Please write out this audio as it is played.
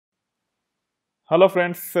Hello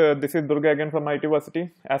friends, this is Durga again from IT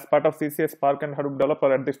Varsity. As part of CCA Spark and Hadoop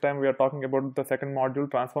Developer, at this time we are talking about the second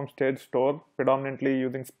module, Transform Stage Store, predominantly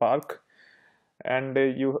using Spark. And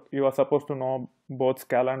you are supposed to know both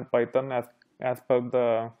Scala and Python as per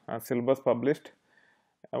the syllabus published.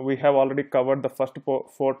 We have already covered the first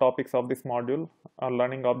four topics of this module,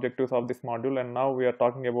 learning objectives of this module, and now we are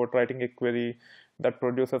talking about writing a query that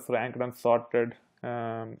produces ranked and sorted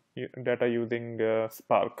data using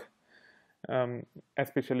Spark,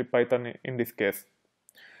 especially Python in this case.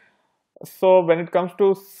 So when it comes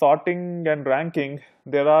to sorting and ranking,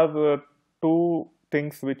 there are two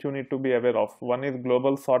things which you need to be aware of. One is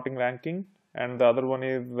global sorting ranking, and the other one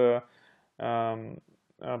is um,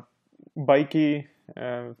 uh, by key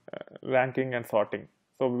ranking and sorting.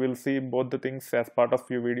 So we will see both the things as part of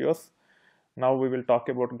few videos. Now we will talk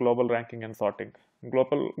about global ranking and sorting.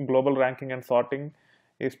 Global ranking and sorting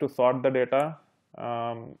is to sort the data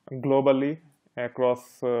globally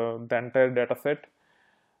across the entire data set.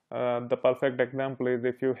 The perfect example is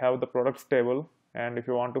if you have the products table and if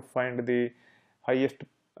you want to find the highest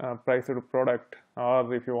priced product,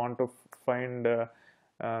 or if you want to find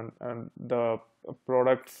the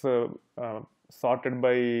products sorted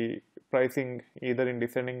by pricing either in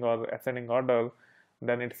descending or ascending order,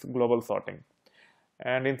 then it's global sorting.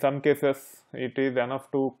 And in some cases it is enough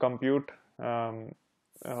to compute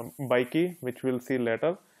by key, which we'll see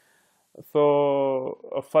later.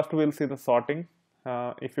 So first we'll see the sorting.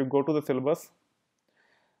 If you go to the syllabus,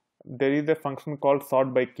 there is a function called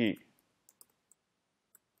sortByKey.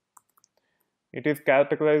 It is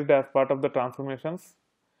categorized as part of the transformations.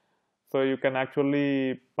 So you can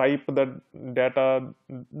actually pipe the data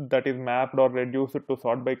that is mapped or reduced to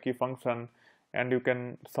sortByKey function, and you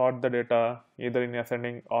can sort the data either in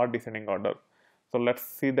ascending or descending order. So let's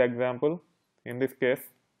see the example. In this case,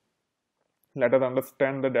 let us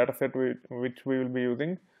understand the data set which we will be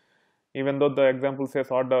using. Even though the example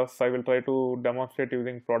says orders, I will try to demonstrate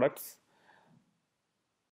using products,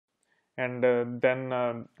 and then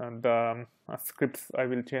the scripts I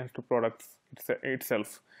will change to products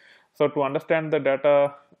itself. So to understand the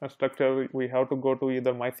data structure, we have to go to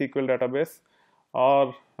either MySQL database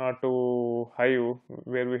or to Hive,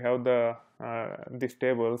 where we have these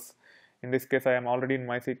tables. In this case, I am already in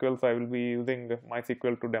MySQL, so I will be using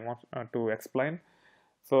MySQL to explain.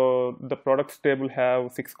 So the products table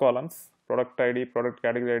have 6 columns: product ID, product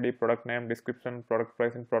category ID, product name, description, product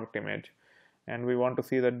pricing, product image. And we want to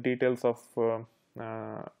see the details uh,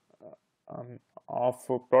 of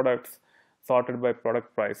products sorted by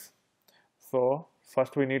product price. So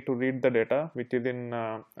first we need to read the data which is in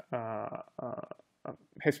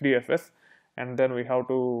HDFS, and then we have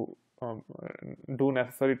to do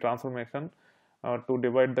necessary transformation to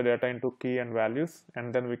divide the data into key and values,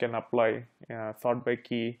 and then we can apply sort by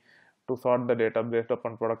key to sort the data based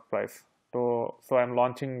upon product price. So I'm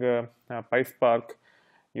launching Pyspark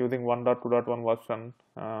using 1.2.1 version.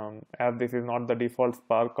 As this is not the default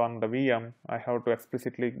Spark on the VM, I have to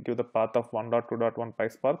explicitly give the path of 1.2.1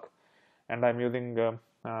 Pyspark, and I'm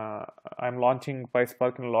launching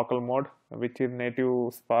Pyspark in local mode, which is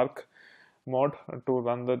native Spark mode, to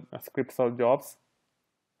run the scripts or jobs,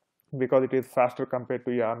 because it is faster compared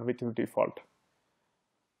to Yarn, which is default.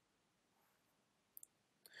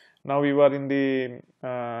 Now we are in the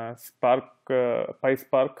Pyspark,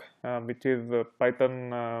 which is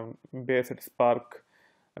Python based Spark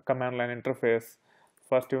command line interface.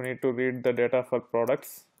 First you need to read the data for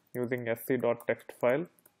products using sc.text file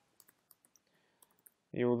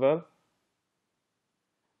user.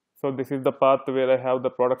 So this is the path where I have the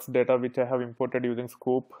products data which I have imported using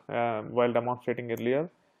Scoop while demonstrating earlier,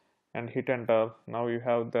 and hit enter. Now you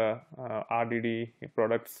have the RDD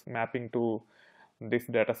products mapping to this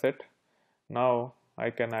data set. Now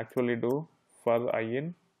I can actually do for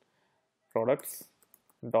in products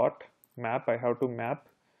dot map. I have to map,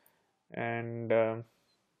 and now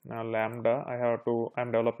lambda,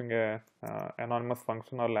 I'm developing a anonymous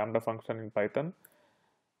function or lambda function in Python.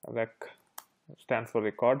 Rec stands for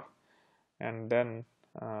record, and then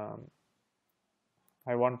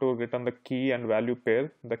I want to return the key and value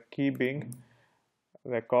pair, the key being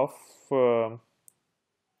rec of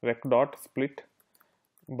rec dot split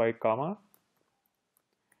by comma,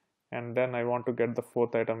 and then I want to get the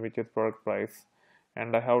fourth item, which is product price,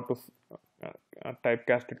 and I have to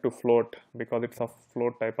typecast it to float because it's a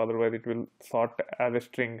float type, otherwise it will sort as a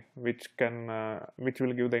string, which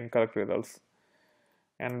will give the incorrect results.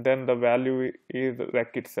 And then the value is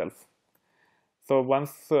rec itself. So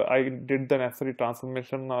once I did the necessary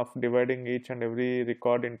transformation of dividing each and every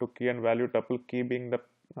record into key and value tuple, key being the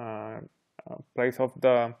price of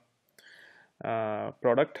the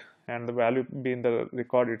product and the value be in the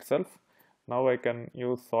record itself. Now I can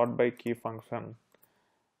use sortByKey function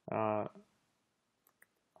to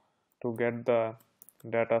get the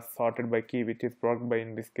data sorted by key, which is product by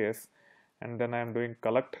in this case, and then I am doing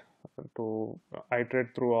collect to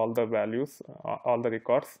iterate through all the values, all the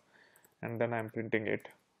records, and then I am printing it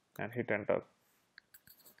and hit enter.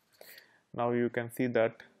 Now you can see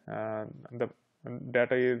that the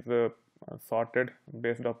data is sorted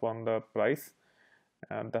based upon the price,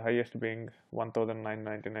 the highest being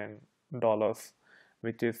 $1,999,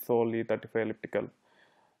 which is solely 35 elliptical.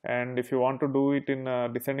 And if you want to do it in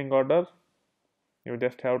descending order, you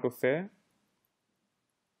just have to say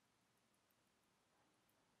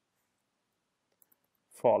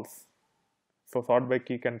false. So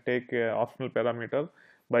sortByKey can take a optional parameter.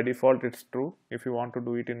 By default it's true. If you want to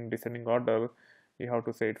do it in descending order, you have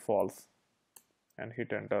to say it false and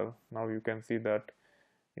hit enter. Now you can see that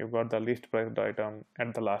you got the least priced item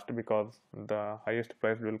at the last because the highest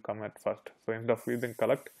price will come at first. So instead of using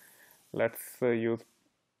collect, let's use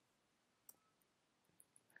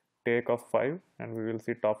take of 5 and we will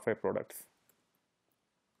see top 5 products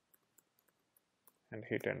and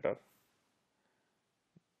hit enter.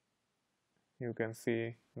 You can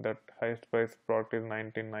see that highest price product is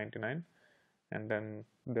 $19.99, and then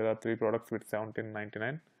there are 3 products with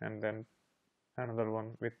 $17.99 and then another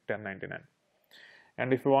one with $10.99.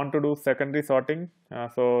 And if you want to do secondary sorting,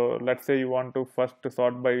 so let's say you want to first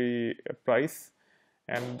sort by price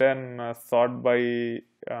and then sort by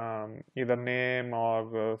either name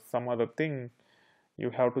or some other thing,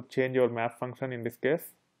 you have to change your map function in this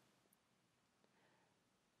case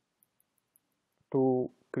to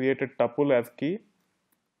create a tuple as key.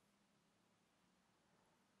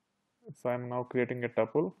 So I'm now creating a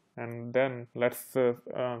tuple, and then let's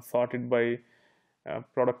sort it by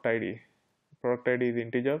product ID. Product ID is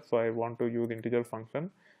integer, so I want to use integer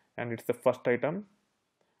function, and it's the first item.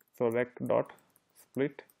 So rec dot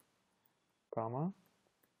split comma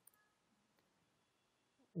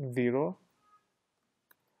 0.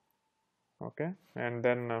 Okay, and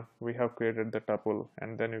then we have created the tuple,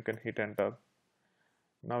 and then you can hit enter.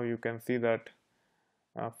 Now you can see that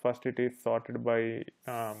first it is sorted by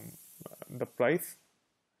the price,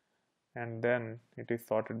 and then it is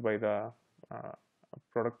sorted by the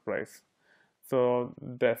product price. So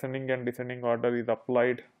the ascending and descending order is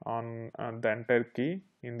applied on the entire key.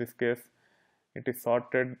 In this case, it is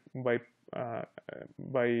sorted by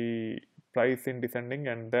price in descending,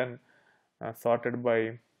 and then sorted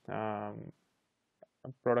by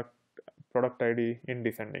product ID in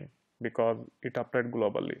descending, because it applied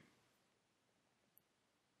globally.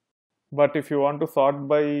 But if you want to sort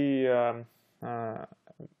by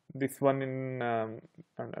this one in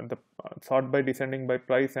the sort by descending by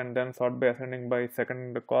price and then sort by ascending by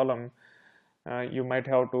second column, you might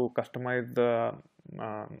have to customize the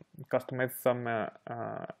customize some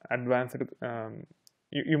advanced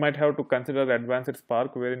you might have to consider advanced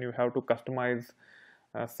Spark, wherein you have to customize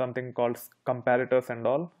something called comparators and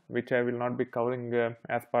all, which I will not be covering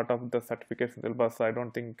as part of the certification syllabus. I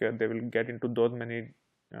don't think they will get into those many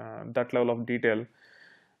that level of detail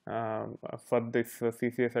for this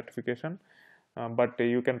CCA certification. But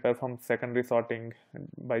you can perform secondary sorting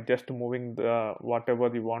by just moving the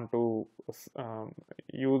whatever you want to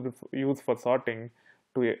use for sorting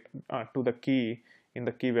to the key in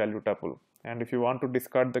the key value tuple. And if you want to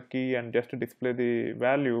discard the key and just display the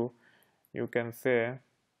value, you can say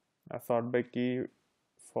sortByKey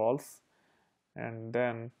false, and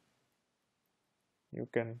then you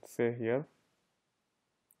can say here,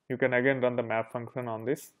 you can again run the map function on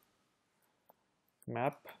this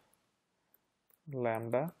map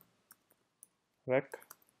lambda rec,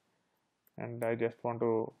 and I just want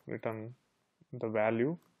to return the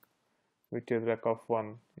value, which is rec of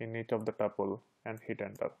 1 in each of the tuple, and hit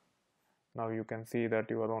enter. Now you can see that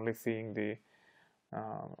you are only seeing the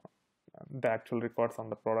actual records on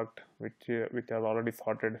the product, which are already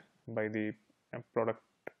sorted by the product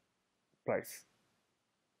price.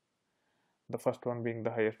 The first one being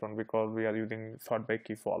the highest one, because we are using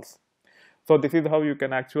sortByKey false. So this is how you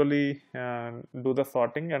can actually do the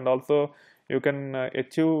sorting, and also you can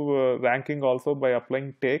achieve ranking also by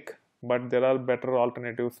applying take, but there are better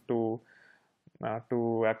alternatives to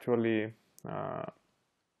actually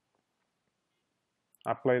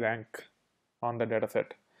apply rank on the dataset.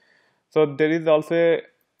 So there is also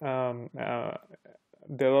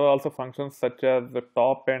there are also functions such as the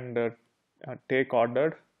top and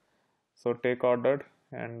takeOrdered. So takeOrdered,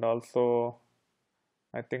 and also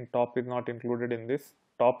I think top is not included in this.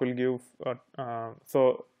 Top will give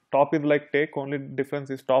so top is like take, only difference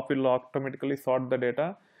is top will automatically sort the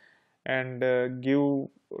data, and give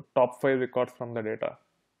top 5 records from the data.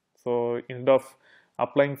 So instead of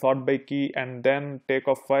applying sort by key and then take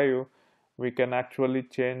of 5, we can actually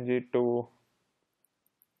change it to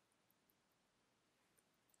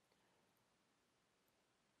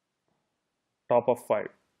top of 5.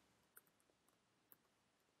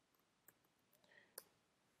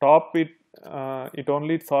 Top, it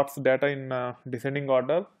only sorts data in descending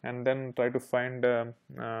order, and then try to find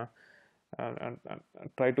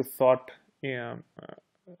try to sort.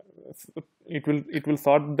 It will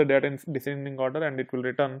sort the data in descending order, and it will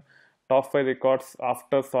return top 5 records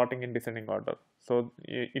after sorting in descending order. So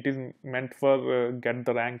it is meant for get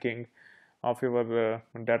the ranking of your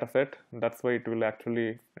data set. That's why it will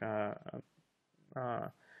actually uh,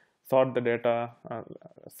 sort the data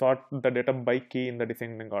by key in the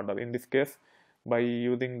descending order. In this case, by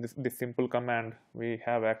using this simple command, we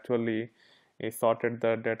have actually sorted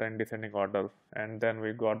the data in descending order, and then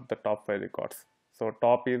we got the top 5 records. So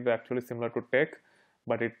top is actually similar to take,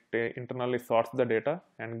 but it internally sorts the data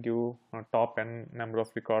and give top n number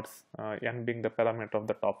of records, n being the parameter of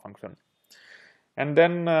the top function. And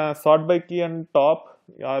then sort by key and top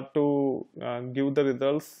are to give the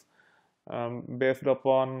results based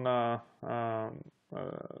upon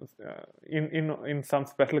in some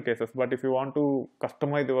special cases. But if you want to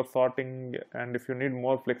customize your sorting and if you need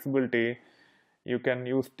more flexibility, you can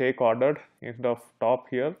use take ordered instead of top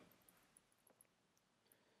here.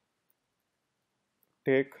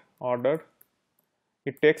 Take ordered.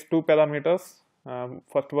 It takes 2 parameters.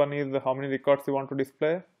 First one is how many records you want to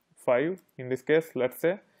display, 5 in this case, let's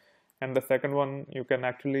say. And the second one, you can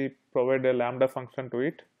actually provide a lambda function to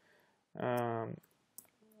it.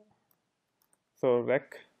 So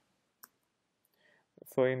rec.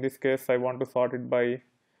 So in this case, I want to sort it by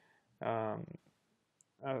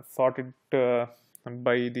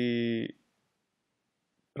by the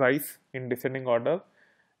price in descending order,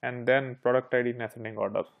 and then product ID in ascending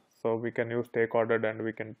order. So we can use take ordered and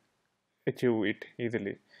we can achieve it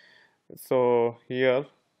easily. So here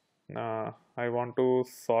I want to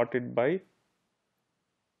sort it by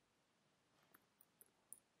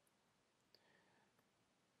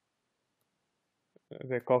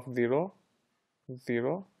rec of 0,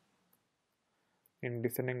 0 in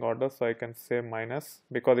descending order. So I can say minus,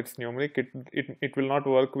 because it's numeric. It will not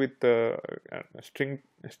work with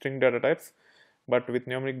string data types, but with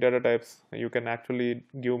numeric data types you can actually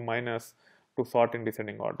give minus to sort in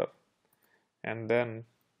descending order. And then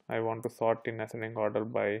I want to sort in ascending order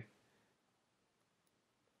by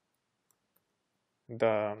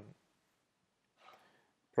the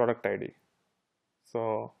product ID.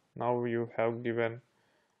 So now you have given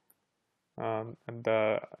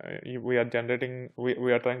we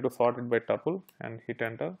are trying to sort it by tuple, and hit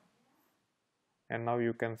enter, and now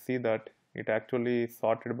you can see that it actually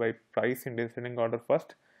sorted by price in descending order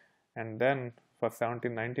first, and then for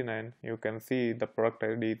 1799 you can see the product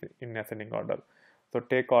ID in ascending order. So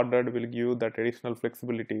take ordered will give that additional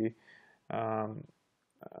flexibility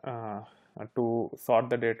to sort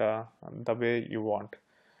the data the way you want.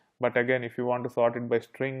 But again, if you want to sort it by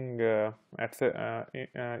string, it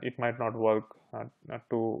might not work.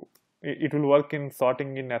 It will work in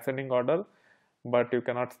sorting in ascending order, but you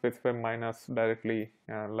cannot specify minus directly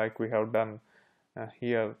like we have done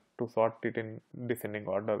here to sort it in descending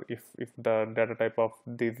order. If the data type of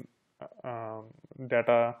these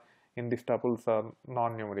data in these tuples are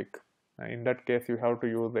non-numeric, in that case you have to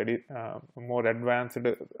use very more advanced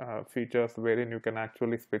features wherein you can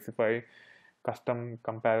actually specify custom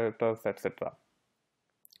comparators, etc.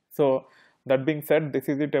 So that being said, this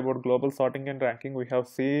is it about global sorting and ranking. We have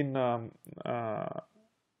seen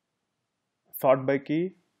sort by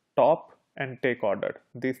key, top, and take ordered.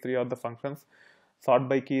 These three are the functions. Sort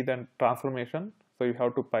by key, then transformation. So you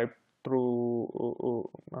have to pipe through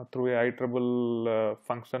a iterable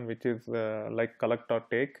function which is like collect or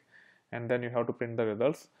take, and then you have to print the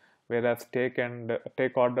results. Whereas take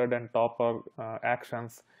ordered and top are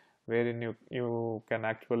actions wherein you can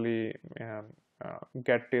actually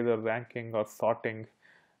get either ranking or sorting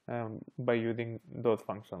by using those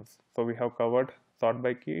functions. So we have covered sort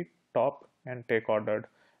by key, top, and take ordered.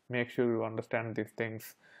 Make sure you understand these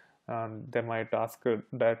things. They might ask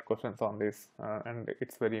direct questions on this, and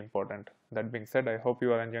it's very important. That being said, I hope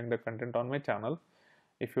you are enjoying the content on my channel.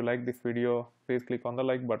 If you like this video, please click on the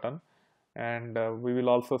like button, and we will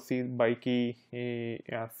also see by key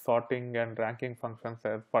sorting and ranking functions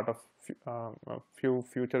as part of a few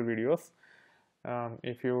future videos.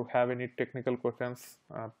 If you have any technical questions,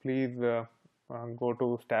 please go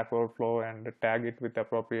to Stack Overflow and tag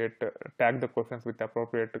the questions with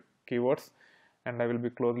appropriate keywords, and I will be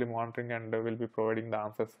closely monitoring and will be providing the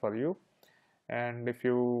answers for you. And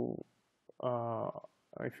uh,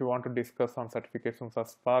 if you want to discuss on certifications of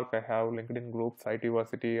Spark, I have LinkedIn groups,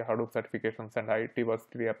 ITversity, Hadoop Certifications, and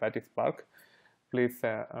ITversity Apache Spark. Please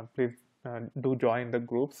do join the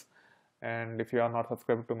groups. And if you are not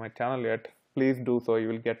subscribed to my channel yet, please do so. You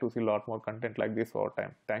will get to see a lot more content like this over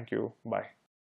time. Thank you. Bye.